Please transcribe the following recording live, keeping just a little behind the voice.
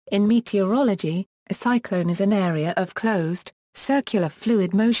In meteorology, a cyclone is an area of closed, circular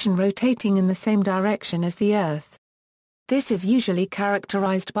fluid motion rotating in the same direction as the Earth. This is usually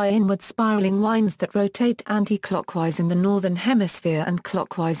characterized by inward spiraling winds that rotate anti-clockwise in the Northern Hemisphere and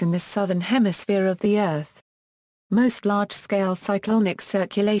clockwise in the Southern Hemisphere of the Earth. Most large-scale cyclonic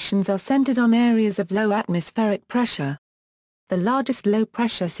circulations are centered on areas of low atmospheric pressure. The largest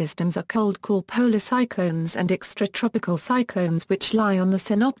low-pressure systems are cold core polar cyclones and extratropical cyclones, which lie on the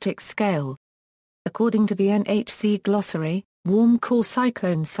synoptic scale. According to the NHC glossary, warm core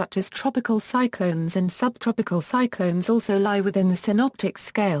cyclones such as tropical cyclones and subtropical cyclones also lie within the synoptic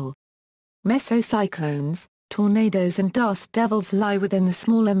scale. Mesocyclones, tornadoes and dust devils lie within the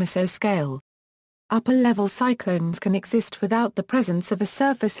smaller mesoscale. Upper-level cyclones can exist without the presence of a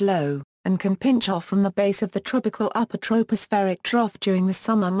surface low, and can pinch off from the base of the tropical upper tropospheric trough during the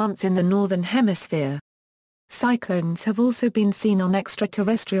summer months in the Northern Hemisphere. Cyclones have also been seen on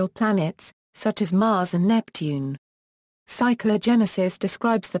extraterrestrial planets, such as Mars and Neptune. Cyclogenesis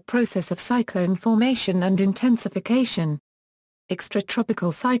describes the process of cyclone formation and intensification.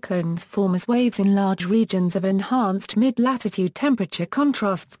 Extratropical cyclones form as waves in large regions of enhanced mid-latitude temperature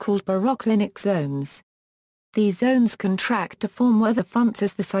contrasts called baroclinic zones. These zones contract to form weather fronts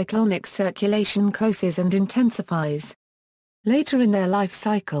as the cyclonic circulation closes and intensifies. Later in their life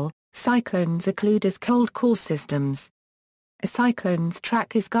cycle, cyclones occlude as cold core systems. A cyclone's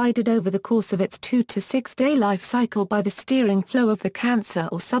track is guided over the course of its 2 to 6 day life cycle by the steering flow of the Cancer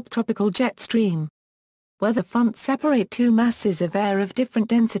or subtropical jet stream. Weather fronts separate two masses of air of different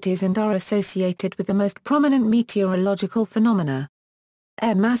densities and are associated with the most prominent meteorological phenomena.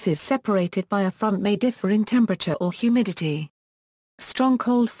 Air masses separated by a front may differ in temperature or humidity. Strong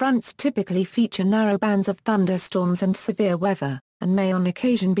cold fronts typically feature narrow bands of thunderstorms and severe weather, and may on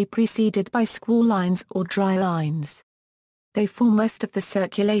occasion be preceded by squall lines or dry lines. They form west of the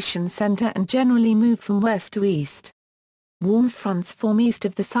circulation center and generally move from west to east. Warm fronts form east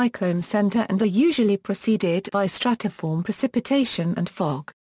of the cyclone center and are usually preceded by stratiform precipitation and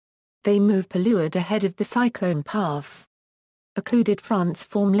fog. They move polluted ahead of the cyclone path. Occluded fronts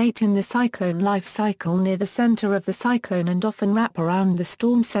form late in the cyclone life cycle near the center of the cyclone and often wrap around the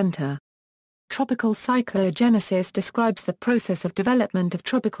storm center. Tropical cyclogenesis describes the process of development of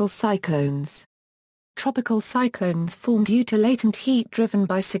tropical cyclones. Tropical cyclones form due to latent heat driven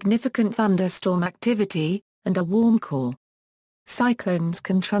by significant thunderstorm activity, and a warm core. Cyclones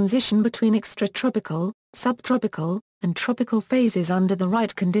can transition between extratropical, subtropical, and tropical phases under the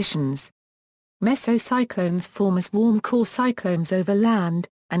right conditions. Mesocyclones form as warm core cyclones over land,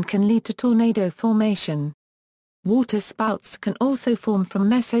 and can lead to tornado formation. Water spouts can also form from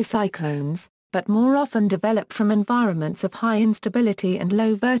mesocyclones, but more often develop from environments of high instability and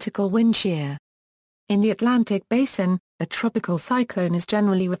low vertical wind shear. In the Atlantic Basin, a tropical cyclone is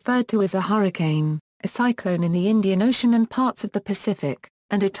generally referred to as a hurricane, a cyclone in the Indian Ocean and parts of the Pacific,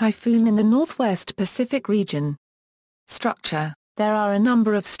 and a typhoon in the Northwest Pacific region. Structure: there are a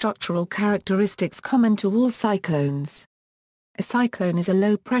number of structural characteristics common to all cyclones. A cyclone is a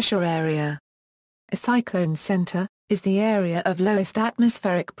low-pressure area. A cyclone center is the area of lowest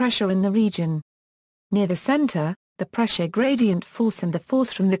atmospheric pressure in the region. Near the center, the pressure gradient force and the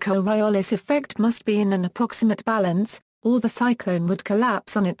force from the Coriolis effect must be in an approximate balance, or the cyclone would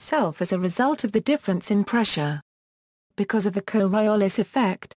collapse on itself as a result of the difference in pressure. Because of the Coriolis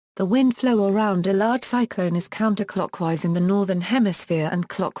effect, the wind flow around a large cyclone is counterclockwise in the Northern Hemisphere and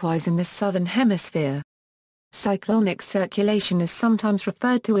clockwise in the Southern Hemisphere. Cyclonic circulation is sometimes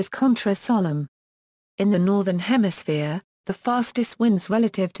referred to as contra-solemn. In the Northern Hemisphere, the fastest winds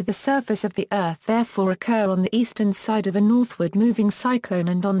relative to the surface of the Earth therefore occur on the eastern side of a northward-moving cyclone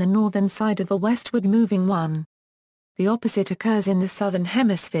and on the northern side of a westward-moving one. The opposite occurs in the Southern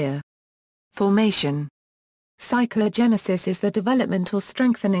Hemisphere. Formation: cyclogenesis is the development or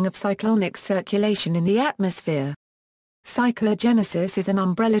strengthening of cyclonic circulation in the atmosphere. Cyclogenesis is an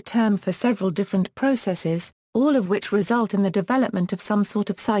umbrella term for several different processes, all of which result in the development of some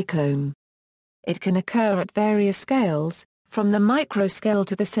sort of cyclone. It can occur at various scales, from the microscale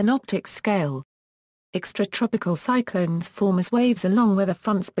to the synoptic scale. Extratropical cyclones form as waves along weather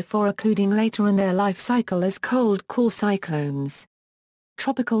fronts before occluding later in their life cycle as cold core cyclones.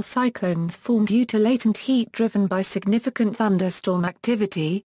 Tropical cyclones form due to latent heat driven by significant thunderstorm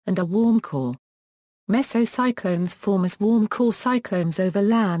activity, and a warm core. Mesocyclones form as warm core cyclones over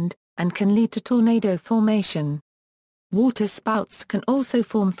land, and can lead to tornado formation. Water spouts can also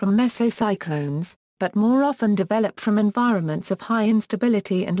form from mesocyclones, but more often develop from environments of high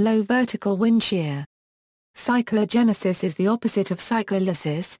instability and low vertical wind shear. Cyclogenesis is the opposite of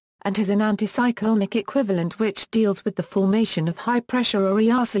cyclolysis, and has an anticyclonic equivalent which deals with the formation of high-pressure or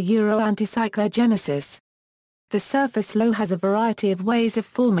anti-cyclogenesis. The surface low has a variety of ways of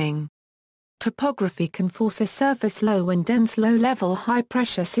forming. Topography can force a surface low when dense low-level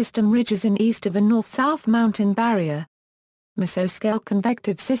high-pressure system ridges in east of a north-south mountain barrier. Mesoscale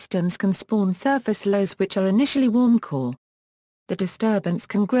convective systems can spawn surface lows which are initially warm core. The disturbance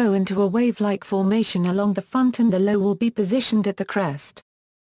can grow into a wave-like formation along the front and the low will be positioned at the crest.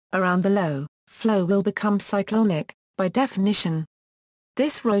 Around the low, flow will become cyclonic, by definition.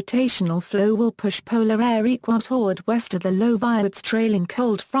 This rotational flow will push polar air equatorward west of the low via its trailing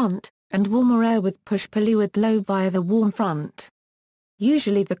cold front, and warmer air with push poleward low via the warm front.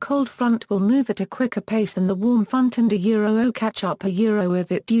 Usually the cold front will move at a quicker pace than the warm front and o catch up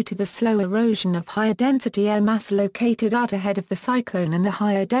of it due to the slow erosion of higher density air mass located out ahead of the cyclone and the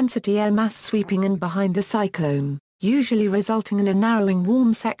higher density air mass sweeping in behind the cyclone, usually resulting in a narrowing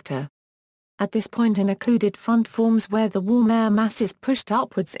warm sector. At this point an occluded front forms where the warm air mass is pushed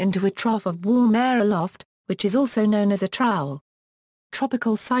upwards into a trough of warm air aloft, which is also known as a trowel.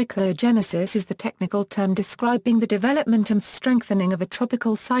 Tropical cyclogenesis is the technical term describing the development and strengthening of a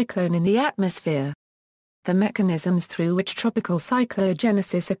tropical cyclone in the atmosphere. The mechanisms through which tropical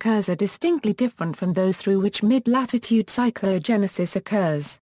cyclogenesis occurs are distinctly different from those through which mid-latitude cyclogenesis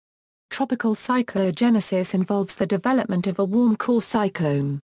occurs. Tropical cyclogenesis involves the development of a warm core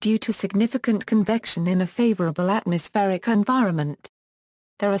cyclone, due to significant convection in a favorable atmospheric environment.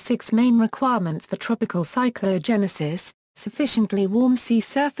 There are 6 main requirements for tropical cyclogenesis: sufficiently warm sea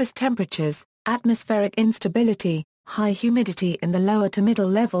surface temperatures, atmospheric instability, high humidity in the lower to middle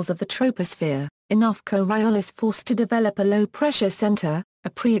levels of the troposphere, enough Coriolis force to develop a low-pressure center, a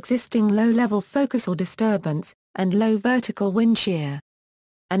pre-existing low-level focus or disturbance, and low vertical wind shear.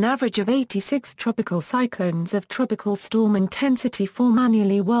 An average of 86 tropical cyclones of tropical storm intensity form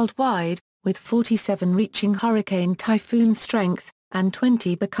annually worldwide, with 47 reaching hurricane-typhoon strength, and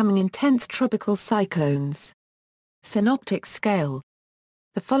 20 becoming intense tropical cyclones. Synoptic scale.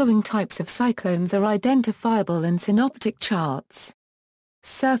 The following types of cyclones are identifiable in synoptic charts.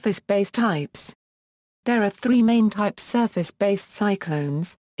 Surface-based types. There are 3 main types: surface-based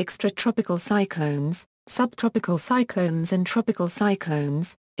cyclones, extratropical cyclones, subtropical cyclones and tropical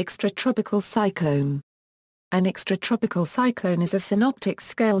cyclones. Extratropical cyclone. An extratropical cyclone is a synoptic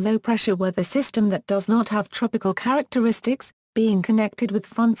scale low-pressure weather system that does not have tropical characteristics, being connected with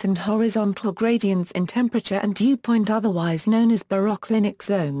fronts and horizontal gradients in temperature and dew point, otherwise known as baroclinic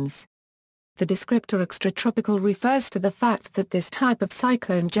zones. The descriptor extratropical refers to the fact that this type of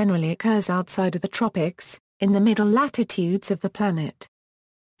cyclone generally occurs outside of the tropics, in the middle latitudes of the planet.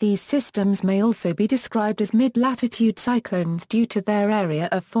 These systems may also be described as mid-latitude cyclones due to their area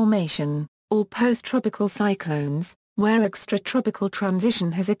of formation, or post-tropical cyclones, where extratropical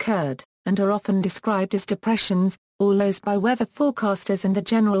transition has occurred, and are often described as depressions, or lows by weather forecasters and the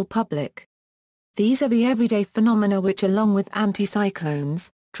general public. These are the everyday phenomena which, along with anticyclones,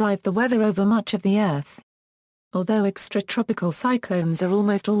 drive the weather over much of the Earth. Although extratropical cyclones are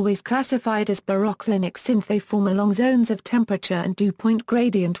almost always classified as baroclinic since they form along zones of temperature and dew point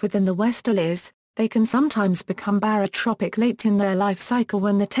gradient within the westerlies, they can sometimes become barotropic late in their life cycle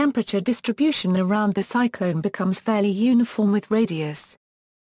when the temperature distribution around the cyclone becomes fairly uniform with radius.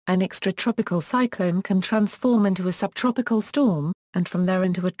 An extratropical cyclone can transform into a subtropical storm, and from there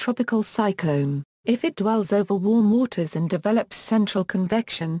into a tropical cyclone, if it dwells over warm waters and develops central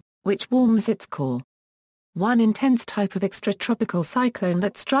convection, which warms its core. One intense type of extratropical cyclone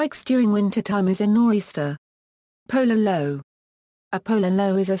that strikes during wintertime is a nor'easter. Polar low. A polar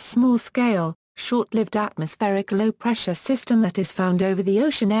low is a small-scale, short-lived atmospheric low-pressure system that is found over the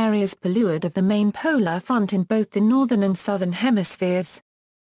ocean areas polluted of the main polar front in both the northern and southern hemispheres.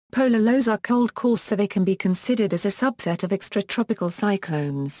 Polar lows are cold core, so they can be considered as a subset of extratropical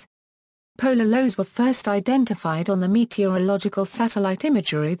cyclones. Polar lows were first identified on the meteorological satellite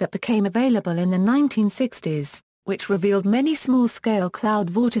imagery that became available in the 1960s, which revealed many small-scale cloud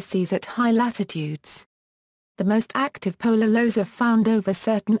vortices at high latitudes. The most active polar lows are found over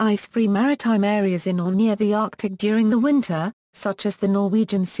certain ice-free maritime areas in or near the Arctic during the winter, such as the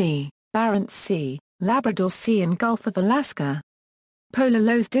Norwegian Sea, Barents Sea, Labrador Sea and Gulf of Alaska. Polar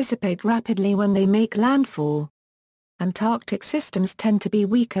lows dissipate rapidly when they make landfall. Antarctic systems tend to be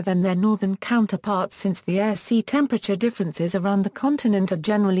weaker than their northern counterparts since the air-sea temperature differences around the continent are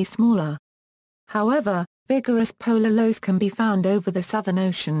generally smaller. However, vigorous polar lows can be found over the Southern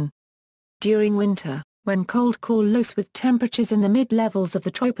Ocean. During winter, when cold core lows with temperatures in the mid-levels of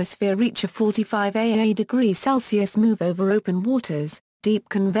the troposphere reach a 45 degrees Celsius move over open waters, deep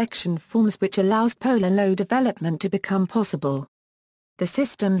convection forms which allows polar low development to become possible. The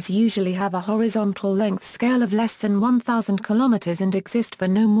systems usually have a horizontal length scale of less than 1,000 kilometers and exist for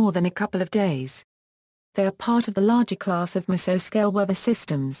no more than a couple of days. They are part of the larger class of mesoscale weather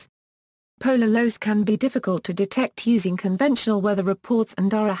systems. Polar lows can be difficult to detect using conventional weather reports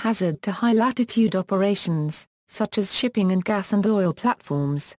and are a hazard to high-latitude operations, such as shipping and gas and oil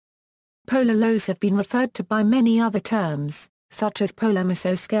platforms. Polar lows have been referred to by many other terms, such as polar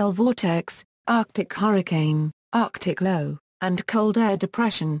mesoscale vortex, Arctic hurricane, Arctic low, and cold air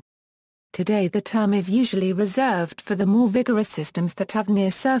depression. Today the term is usually reserved for the more vigorous systems that have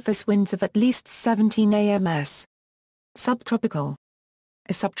near-surface winds of at least 17 ams. Subtropical.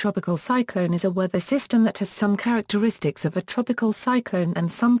 A subtropical cyclone is a weather system that has some characteristics of a tropical cyclone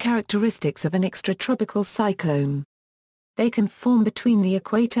and some characteristics of an extratropical cyclone. They can form between the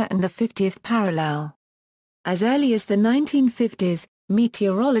equator and the 50th parallel. As early as the 1950s,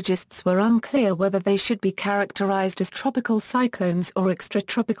 meteorologists were unclear whether they should be characterized as tropical cyclones or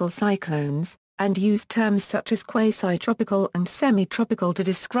extratropical cyclones, and used terms such as quasi-tropical and semi-tropical to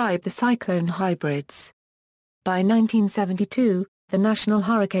describe the cyclone hybrids. By 1972, the National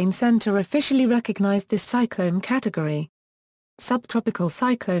Hurricane Center officially recognized this cyclone category. Subtropical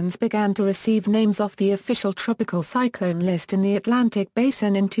cyclones began to receive names off the official tropical cyclone list in the Atlantic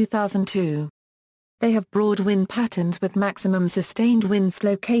Basin in 2002. They have broad wind patterns with maximum sustained winds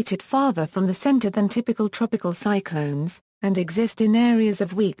located farther from the center than typical tropical cyclones, and exist in areas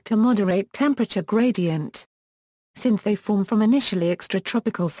of weak to moderate temperature gradient. Since they form from initially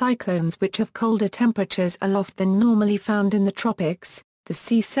extratropical cyclones which have colder temperatures aloft than normally found in the tropics, the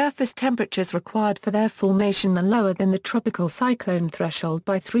sea surface temperatures required for their formation are lower than the tropical cyclone threshold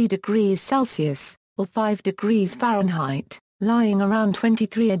by 3 degrees Celsius, or 5 degrees Fahrenheit, lying around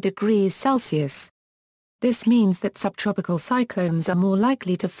 23 degrees Celsius. This means that subtropical cyclones are more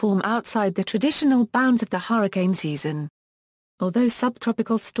likely to form outside the traditional bounds of the hurricane season. Although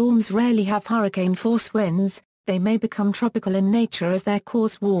subtropical storms rarely have hurricane-force winds, they may become tropical in nature as their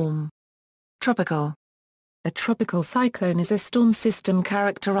course warm. Tropical. A tropical cyclone is a storm system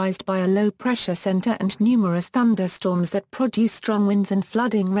characterized by a low-pressure center and numerous thunderstorms that produce strong winds and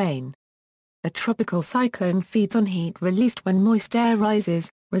flooding rain. A tropical cyclone feeds on heat released when moist air rises,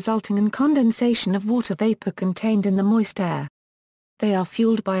 resulting in condensation of water vapor contained in the moist air. They are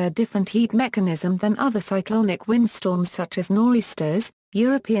fueled by a different heat mechanism than other cyclonic windstorms such as nor'easters,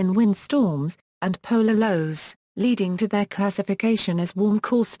 European windstorms, and polar lows, leading to their classification as warm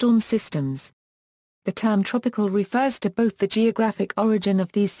core storm systems. The term tropical refers to both the geographic origin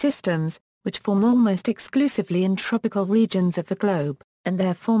of these systems, which form almost exclusively in tropical regions of the globe, and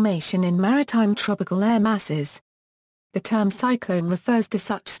their formation in maritime tropical air masses. The term cyclone refers to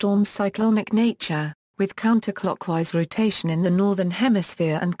such storms' cyclonic nature, with counterclockwise rotation in the Northern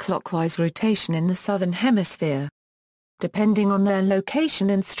Hemisphere and clockwise rotation in the Southern Hemisphere. Depending on their location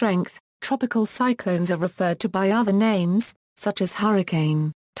and strength, tropical cyclones are referred to by other names, such as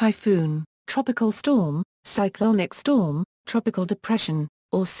hurricane, typhoon, tropical storm, cyclonic storm, tropical depression,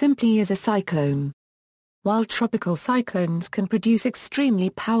 or simply as a cyclone. While tropical cyclones can produce extremely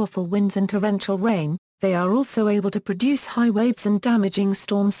powerful winds and torrential rain, they are also able to produce high waves and damaging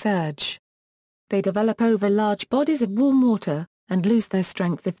storm surge. They develop over large bodies of warm water, and lose their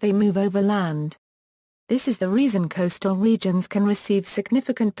strength if they move over land. This is the reason coastal regions can receive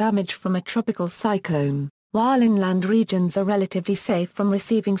significant damage from a tropical cyclone, while inland regions are relatively safe from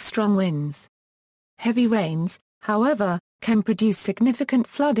receiving strong winds. Heavy rains, however, can produce significant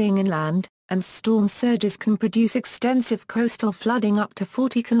flooding inland, and storm surges can produce extensive coastal flooding up to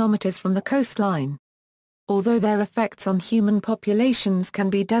 40 kilometers from the coastline. Although their effects on human populations can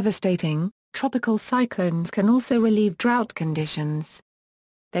be devastating, tropical cyclones can also relieve drought conditions.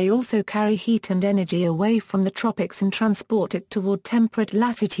 They also carry heat and energy away from the tropics and transport it toward temperate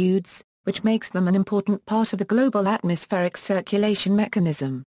latitudes, which makes them an important part of the global atmospheric circulation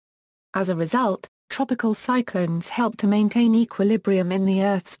mechanism. As a result, tropical cyclones help to maintain equilibrium in the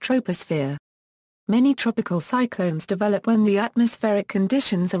Earth's troposphere. Many tropical cyclones develop when the atmospheric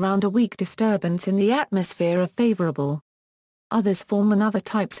conditions around a weak disturbance in the atmosphere are favorable. Others form when other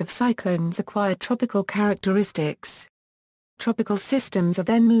types of cyclones acquire tropical characteristics. Tropical systems are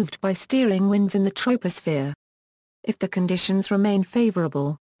then moved by steering winds in the troposphere. If the conditions remain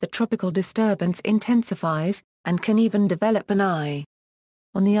favorable, the tropical disturbance intensifies, and can even develop an eye.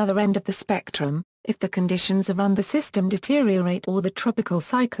 On the other end of the spectrum, if the conditions around the system deteriorate or the tropical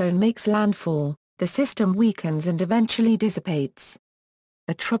cyclone makes landfall, the system weakens and eventually dissipates.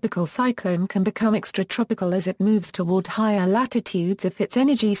 A tropical cyclone can become extratropical as it moves toward higher latitudes if its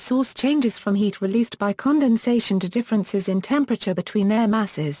energy source changes from heat released by condensation to differences in temperature between air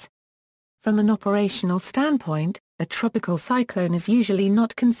masses. From an operational standpoint, a tropical cyclone is usually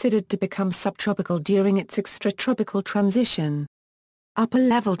not considered to become subtropical during its extratropical transition.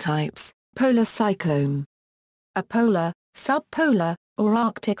 Upper-level types: polar cyclone. A polar, subpolar, or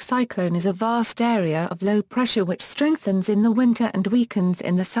Arctic cyclone is a vast area of low pressure which strengthens in the winter and weakens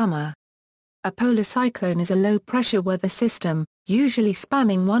in the summer. A polar cyclone is a low-pressure weather system, usually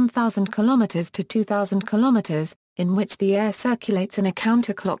spanning 1,000 km to 2,000 km, in which the air circulates in a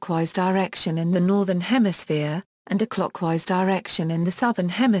counterclockwise direction in the Northern Hemisphere, and a clockwise direction in the Southern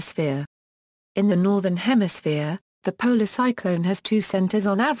Hemisphere. In the Northern Hemisphere, the polar cyclone has two centers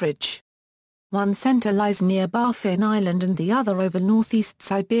on average. One center lies near Baffin Island and the other over northeast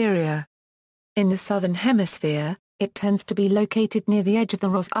Siberia. In the Southern Hemisphere, it tends to be located near the edge of the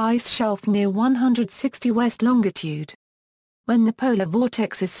Ross Ice Shelf near 160 west longitude. When the polar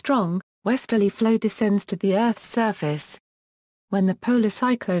vortex is strong, westerly flow descends to the Earth's surface. When the polar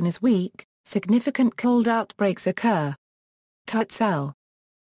cyclone is weak, significant cold outbreaks occur. Tight cell.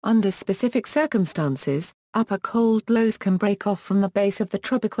 Under specific circumstances, upper cold lows can break off from the base of the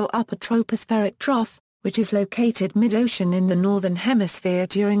Tropical Upper Tropospheric Trough, which is located mid-ocean in the Northern Hemisphere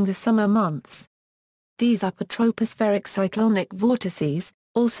during the summer months. These upper tropospheric cyclonic vortices,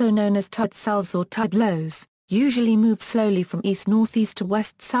 also known as tide cells or tide lows, usually move slowly from east-northeast to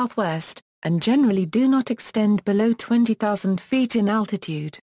west-southwest, and generally do not extend below 20,000 feet in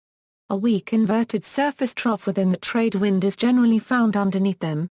altitude. A weak inverted surface trough within the trade wind is generally found underneath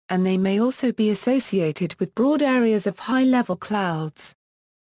them, and they may also be associated with broad areas of high-level clouds.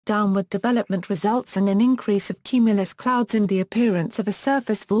 Downward development results in an increase of cumulus clouds and the appearance of a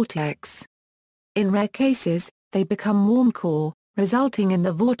surface vortex. In rare cases, they become warm core, resulting in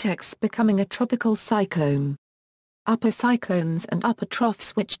the vortex becoming a tropical cyclone. Upper cyclones and upper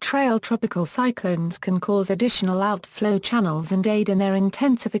troughs which trail tropical cyclones can cause additional outflow channels and aid in their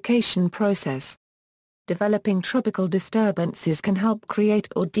intensification process. Developing tropical disturbances can help create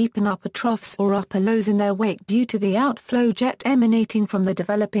or deepen upper troughs or upper lows in their wake due to the outflow jet emanating from the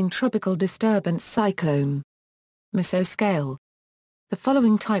developing tropical disturbance cyclone. Mesoscale. The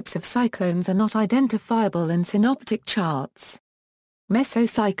following types of cyclones are not identifiable in synoptic charts.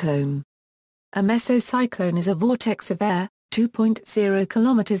 Mesocyclone. A mesocyclone is a vortex of air, 2.0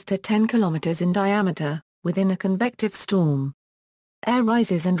 km to 10 km in diameter, within a convective storm. Air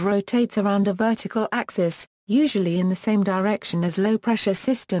rises and rotates around a vertical axis, usually in the same direction as low-pressure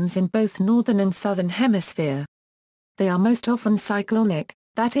systems in both northern and southern hemisphere. They are most often cyclonic,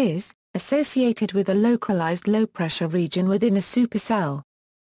 that is, associated with a localized low-pressure region within a supercell.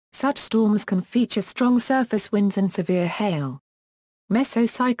 Such storms can feature strong surface winds and severe hail.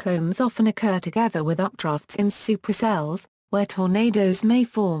 Mesocyclones often occur together with updrafts in supercells, where tornadoes may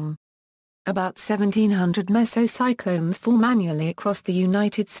form. About 1,700 mesocyclones form annually across the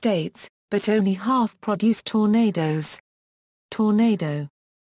United States, but only half produce tornadoes. Tornado.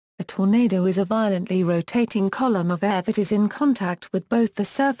 A tornado is a violently rotating column of air that is in contact with both the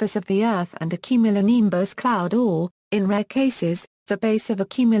surface of the Earth and a cumulonimbus cloud or, in rare cases, the base of a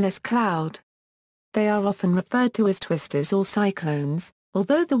cumulus cloud. They are often referred to as twisters or cyclones,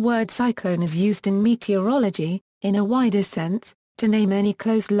 although the word cyclone is used in meteorology, in a wider sense, to name any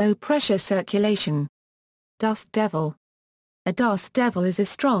closed low-pressure circulation. Dust devil. A dust devil is a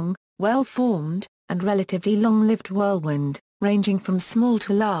strong, well-formed, and relatively long-lived whirlwind, ranging from small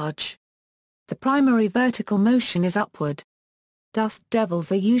to large. The primary vertical motion is upward. Dust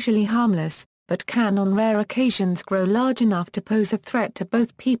devils are usually harmless, but can on rare occasions grow large enough to pose a threat to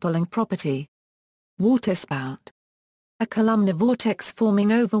both people and property. Waterspout. A columnar vortex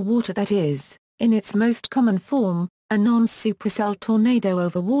forming over water that is, in its most common form, a non-supercell tornado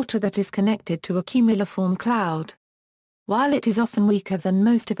over water that is connected to a cumuliform cloud. While it is often weaker than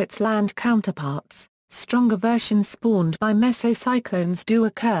most of its land counterparts, stronger versions spawned by mesocyclones do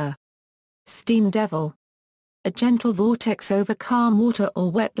occur. Steam devil. A gentle vortex over calm water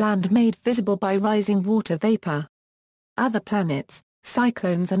or wetland made visible by rising water vapor. Other planets,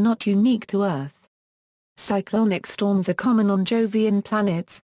 cyclones are not unique to Earth. Cyclonic storms are common on Jovian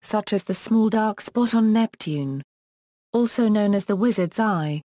planets, such as the small dark spot on Neptune. Also known as the Wizard's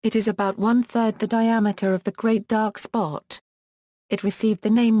Eye, it is about one-third the diameter of the Great Dark Spot. It received the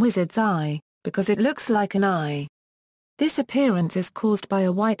name Wizard's Eye, because it looks like an eye. This appearance is caused by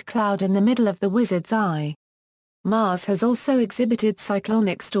a white cloud in the middle of the Wizard's Eye. Mars has also exhibited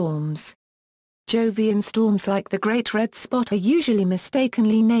cyclonic storms. Jovian storms like the Great Red Spot are usually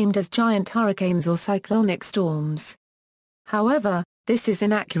mistakenly named as giant hurricanes or cyclonic storms. However, this is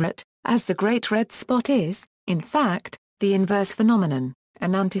inaccurate, as the Great Red Spot is, in fact, the inverse phenomenon,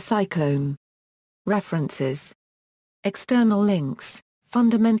 an anticyclone. References. External links: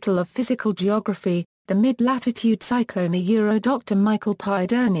 Fundamental of Physical Geography, The mid-latitude cyclone Euro Dr. Michael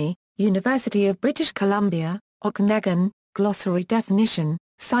Piederni, University of British Columbia, Okanagan, glossary definition,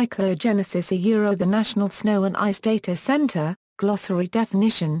 Cyclogenesis Euro The National Snow and Ice Data Center, glossary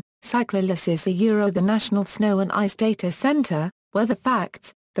definition, Cyclolysis Euro The National Snow and Ice Data Center, weather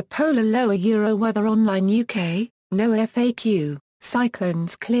facts, the Polar Lower Euro Weather Online UK, no FAQ,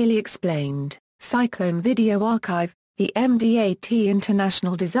 Cyclones clearly explained, Cyclone Video Archive, the MDAT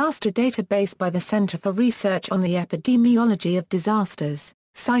International Disaster Database by the Center for Research on the Epidemiology of Disasters,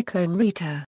 Cyclone Rita.